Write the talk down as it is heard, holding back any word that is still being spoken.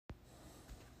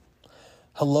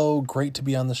Hello, great to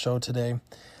be on the show today.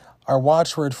 Our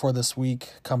watchword for this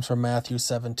week comes from Matthew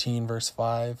 17, verse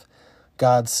 5.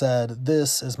 God said,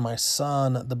 "This is my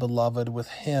Son, the beloved. With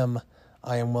him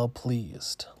I am well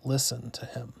pleased. Listen to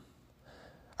him."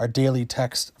 Our daily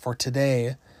text for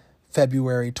today,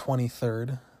 February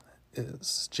 23rd,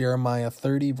 is Jeremiah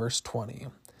 30, verse 20.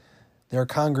 Their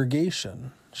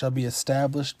congregation shall be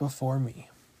established before me.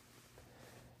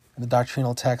 And the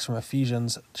doctrinal text from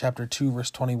Ephesians chapter 2, verse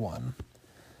 21.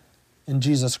 In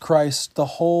Jesus Christ,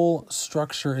 the whole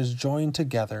structure is joined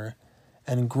together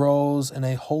and grows in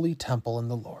a holy temple in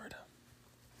the Lord.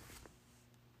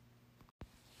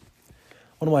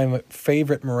 One of my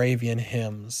favorite Moravian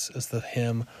hymns is the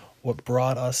hymn, "What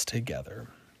Brought Us Together."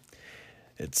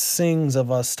 It sings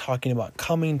of us talking about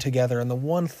coming together, and the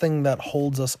one thing that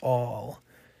holds us all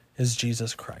is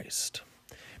Jesus Christ,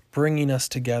 bringing us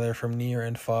together from near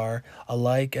and far,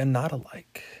 alike and not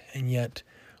alike, and yet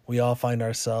we all find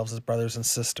ourselves as brothers and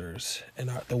sisters, and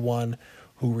the one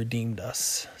who redeemed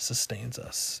us, sustains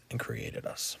us, and created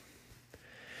us.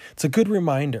 It's a good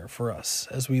reminder for us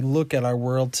as we look at our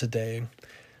world today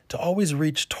to always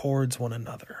reach towards one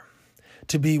another,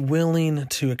 to be willing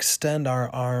to extend our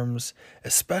arms,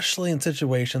 especially in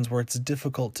situations where it's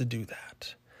difficult to do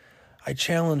that. I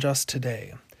challenge us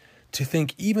today to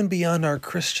think even beyond our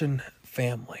Christian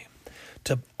family,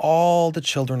 to all the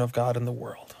children of God in the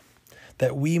world,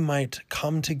 that we might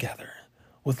come together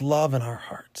with love in our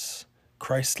hearts,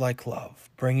 Christ-like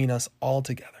love, bringing us all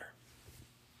together.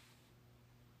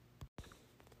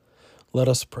 Let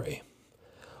us pray.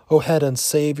 O Head and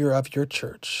Savior of your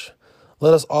church,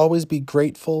 let us always be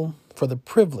grateful for the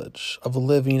privilege of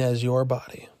living as your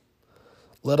body.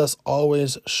 Let us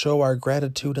always show our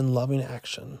gratitude in loving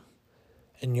action.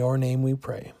 In your name we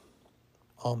pray.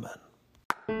 Amen.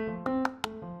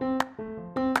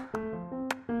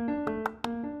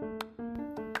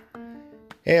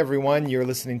 Hey everyone, you're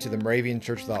listening to the Moravian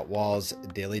Church Without Walls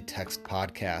Daily Text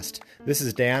Podcast. This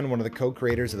is Dan, one of the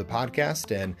co-creators of the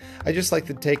podcast, and I'd just like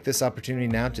to take this opportunity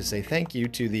now to say thank you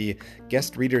to the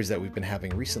guest readers that we've been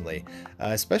having recently,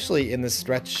 especially in this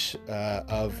stretch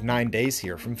of 9 days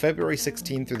here. From February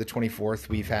 16th through the 24th,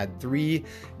 we've had 3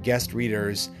 guest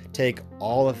readers take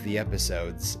all of the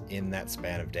episodes in that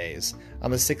span of days.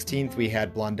 On the 16th, we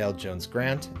had Blondell Jones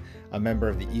Grant, a member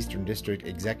of the Eastern District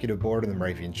Executive Board of the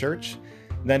Moravian Church.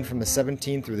 Then from the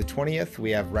 17th through the 20th,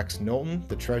 we have Rex Knowlton,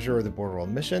 the treasurer of the Border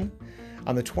World Mission.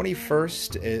 On the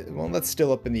 21st, that's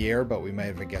still up in the air, but we might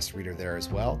have a guest reader there as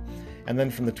well. And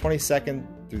then from the 22nd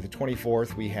through the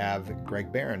 24th, we have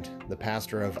Greg Barrett, the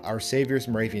pastor of Our Savior's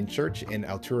Moravian Church in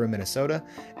Altura, Minnesota,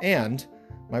 and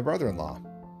my brother-in-law.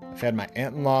 I've had my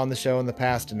aunt-in-law on the show in the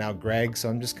past, and now Greg,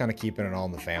 so I'm just kind of keeping it all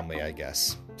in the family, I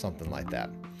guess. Something like that.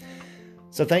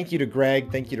 So thank you to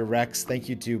Greg, thank you to Rex, thank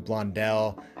you to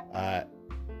Blondell,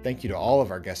 thank you to all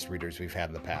of our guest readers we've had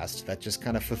in the past. That just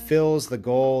kind of fulfills the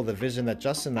goal, the vision that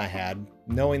Justin and I had,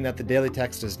 knowing that the daily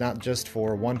text is not just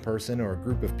for one person or a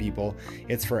group of people,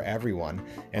 it's for everyone.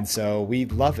 And so we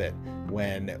love it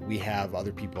when we have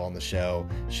other people on the show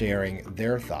sharing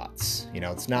their thoughts. You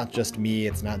know, it's not just me,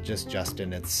 it's not just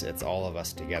Justin, it's all of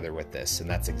us together with this. And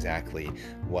that's exactly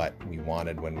what we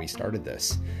wanted when we started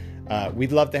this.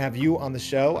 We'd love to have you on the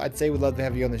show. I'd say we'd love to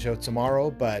have you on the show tomorrow,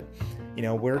 but you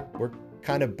know, we're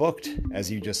kind of booked,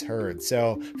 as you just heard.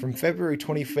 So from February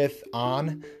 25th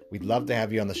on, we'd love to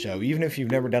have you on the show. Even if you've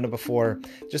never done it before,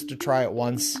 just to try it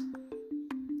once,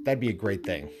 that'd be a great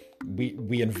thing.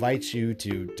 We invite you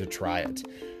to try it.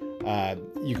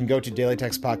 You can go to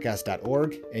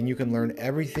dailytextpodcast.org and you can learn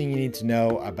everything you need to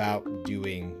know about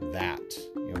doing that.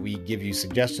 We give you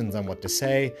suggestions on what to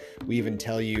say. We even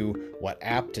tell you what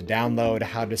app to download,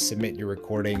 how to submit your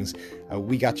recordings.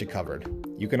 We got you covered.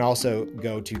 You can also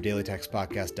go to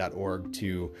dailytextpodcast.org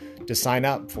to sign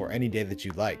up for any day that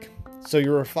you'd like. So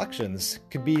your reflections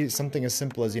could be something as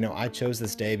simple as, I chose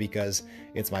this day because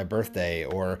it's my birthday,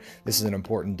 or this is an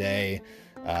important day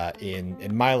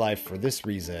in my life for this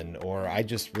reason, or I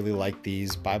just really like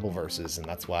these Bible verses and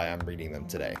that's why I'm reading them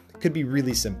today. It could be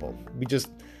really simple. We just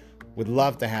would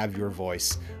love to have your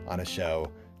voice on a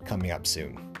show coming up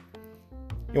soon.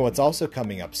 What's also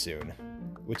coming up soon,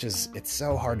 which is, it's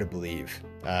so hard to believe.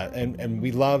 And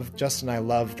we love, Justin and I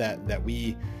love that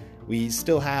we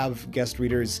still have guest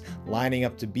readers lining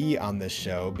up to be on this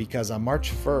show, because on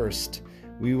March 1st,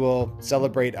 we will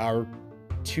celebrate our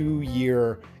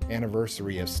 2-year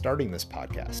anniversary of starting this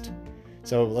podcast.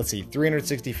 So let's see,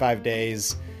 365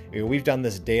 days. We've done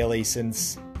this daily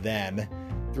since then.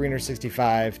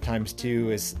 365 times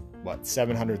 2 is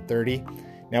 730.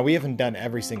 Now, we haven't done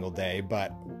every single day,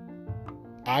 but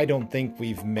I don't think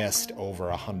we've missed over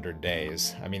 100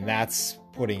 days. I mean, that's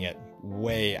putting it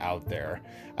way out there.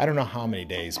 I don't know how many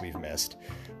days we've missed,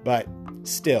 but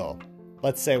still,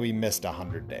 let's say we missed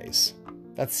 100 days.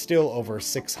 That's still over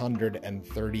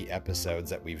 630 episodes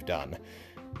that we've done.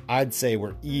 I'd say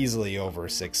we're easily over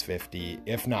 650,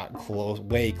 if not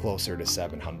way closer to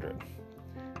 700.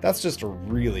 That's just a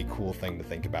really cool thing to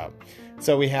think about.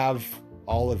 So we have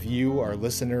all of you, our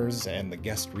listeners, and the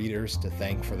guest readers to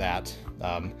thank for that.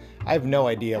 I have no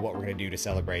idea what we're going to do to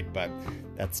celebrate, but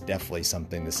that's definitely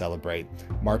something to celebrate.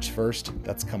 March 1st,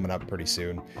 that's coming up pretty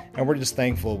soon. And we're just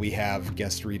thankful we have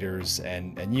guest readers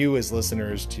and you as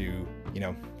listeners to,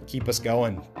 keep us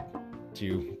going,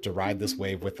 to ride this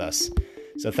wave with us.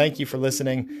 So thank you for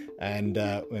listening, and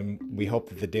we hope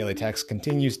that the Daily Text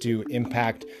continues to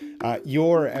impact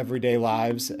your everyday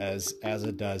lives as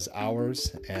it does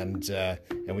ours, and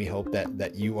we hope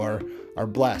that you are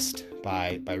blessed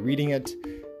by reading it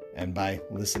and by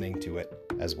listening to it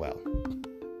as well.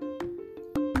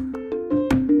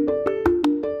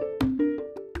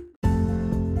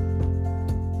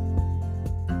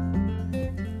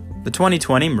 The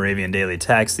 2020 Moravian Daily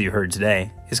Text that you heard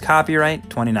today is copyright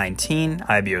 2019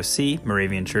 IBOC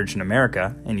Moravian Church in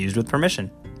America and used with permission.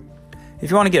 If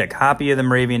you want to get a copy of the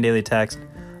Moravian Daily Text,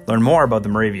 learn more about the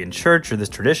Moravian Church or this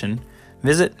tradition,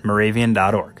 visit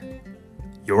moravian.org.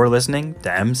 You're listening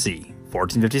to MC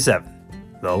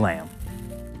 1457, The Lamb.